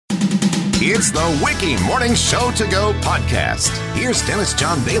It's the Wiki Morning Show to Go podcast. Here's Dennis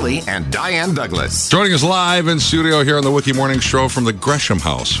John Bailey and Diane Douglas. Joining us live in studio here on the Wiki Morning Show from the Gresham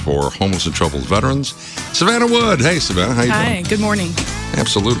House for Homeless and Troubled Veterans, Savannah Wood. Hey, Savannah, how you doing? Hi, good morning.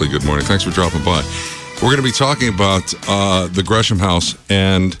 Absolutely, good morning. Thanks for dropping by. We're going to be talking about the Gresham House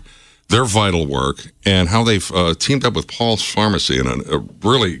and their vital work and how they've teamed up with Paul's Pharmacy in a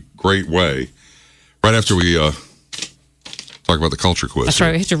really great way. Right after we talk about the culture quiz. That's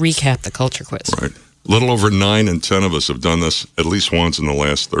right. We have to recap the culture quiz. Right. A little over 9 in 10 of us have done this at least once in the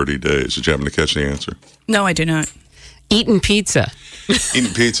last 30 days. Did you happen to catch the answer? No, I do not. Eating pizza.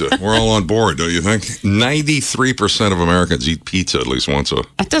 Eating pizza. We're all on board, don't you think? 93% of Americans eat pizza at least once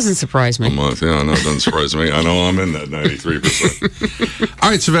That doesn't surprise me. a month. Yeah, I know. It doesn't surprise me. I know I'm in that 93%. All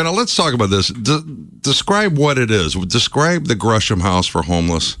right, Savannah, let's talk about this. Describe what it is. Describe the Gresham House for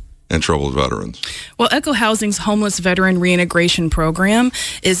Homeless and Troubled Veterans. Well, Echo Housing's Homeless Veteran Reintegration Program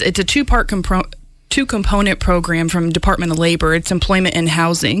it's a two-component program from Department of Labor. It's employment and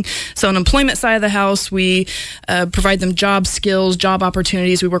housing. So on the employment side of the house, we provide them job skills, job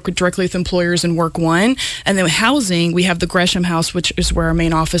opportunities. We work directly with employers in Work One. And then with housing, we have the Gresham House, which is where our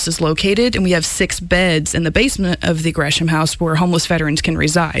main office is located. And we have 6 beds in the basement of the Gresham House where homeless veterans can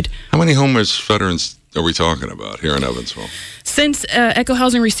reside. How many homeless veterans are we talking about here in Evansville? Since Echo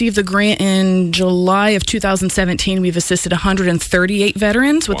Housing received the grant in July of 2017, we've assisted 138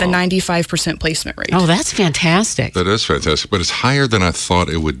 veterans with a 95% placement rate. Oh, that's fantastic. That is fantastic, but it's higher than I thought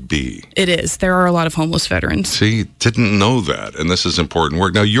it would be. It is. There are a lot of homeless veterans. See, didn't know that, and this is important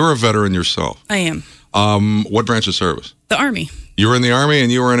work. Now, you're a veteran yourself. I am. What branch of service? The Army. You were in the Army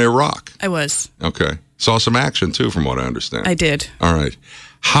and you were in Iraq. I was. Okay. Saw some action, too, from what I understand. I did. All right.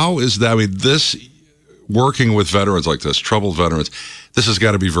 How is that? I mean, this, working with veterans like this, troubled veterans, this has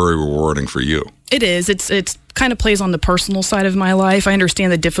got to be very rewarding for you. It is. It's kind of plays on the personal side of my life. I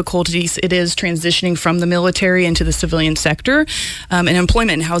understand the difficulties it is transitioning from the military into the civilian sector. And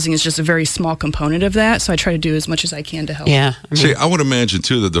employment and housing is just a very small component of that. So I try to do as much as I can to help. Yeah. See, I would imagine,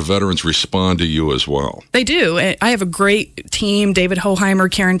 too, that the veterans respond to you as well. They do. I have a great team, David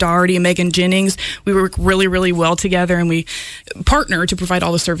Hoheimer, Karen Doherty, and Megan Jennings. We work really, really well together, and we partner to provide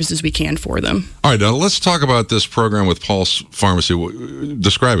all the services we can for them. All right, now let's talk about this program with Paul's Pharmacy.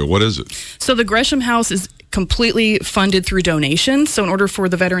 Describe it. What is it? So the Gresham House is completely funded through donations. So in order for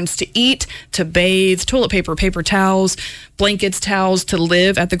the veterans to eat, to bathe, toilet paper, paper towels, blankets, towels, to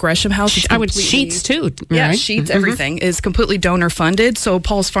live at the Gresham House. I would sheets too. Yeah, right? sheets, everything is completely donor funded. So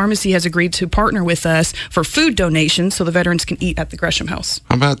Paul's Pharmacy has agreed to partner with us for food donations so the veterans can eat at the Gresham House.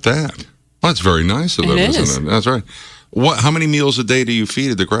 How about that? Well, that's very nice of them, isn't it? That's right. How many meals a day do you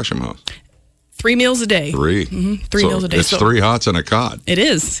feed at the Gresham House? 3 meals a day. 3? Mm-hmm. 3 meals a day. It's 3 hots and a cot. It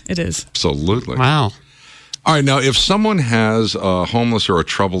is. It is. Absolutely. Wow. All right, now, if someone has a homeless or a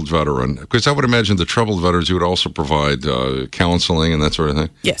troubled veteran, because I would imagine the troubled veterans, you would also provide counseling and that sort of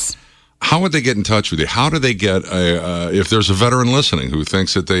thing. Yes. How would they get in touch with you? How do they get, if there's a veteran listening who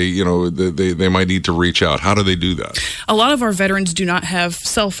thinks that they might need to reach out, how do they do that? A lot of our veterans do not have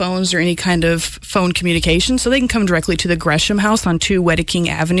cell phones or any kind of phone communication, so they can come directly to the Gresham House on 2 Wedeking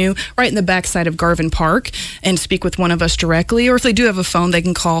Avenue, right in the backside of Garvin Park, and speak with one of us directly. Or if they do have a phone, they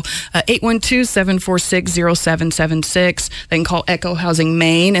can call 812-746-0776. They can call Echo Housing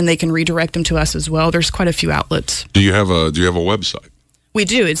Maine, and they can redirect them to us as well. There's quite a few outlets. Do you have a website? We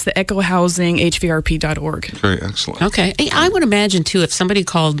do. It's the echohousinghvrp.org. Okay, excellent. Okay. Hey, I would imagine, too, if somebody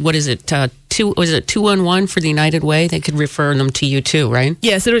called, was it 211 for the United Way, they could refer them to you, too, right?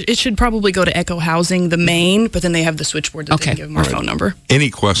 Yes, it should probably go to Echo Housing, the main, but then they have the switchboard that they can give them our phone number. Any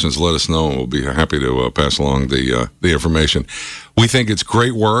questions, let us know, and we'll be happy to pass along the information. We think it's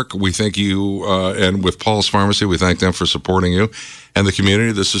great work. We thank you, and with Paul's Pharmacy, we thank them for supporting you and the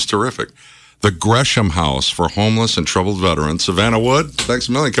community. This is terrific. The Gresham House for Homeless and Troubled Veterans. Savannah Wood, thanks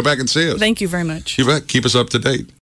a million. Come back and see us. Thank you very much. You bet. Keep us up to date.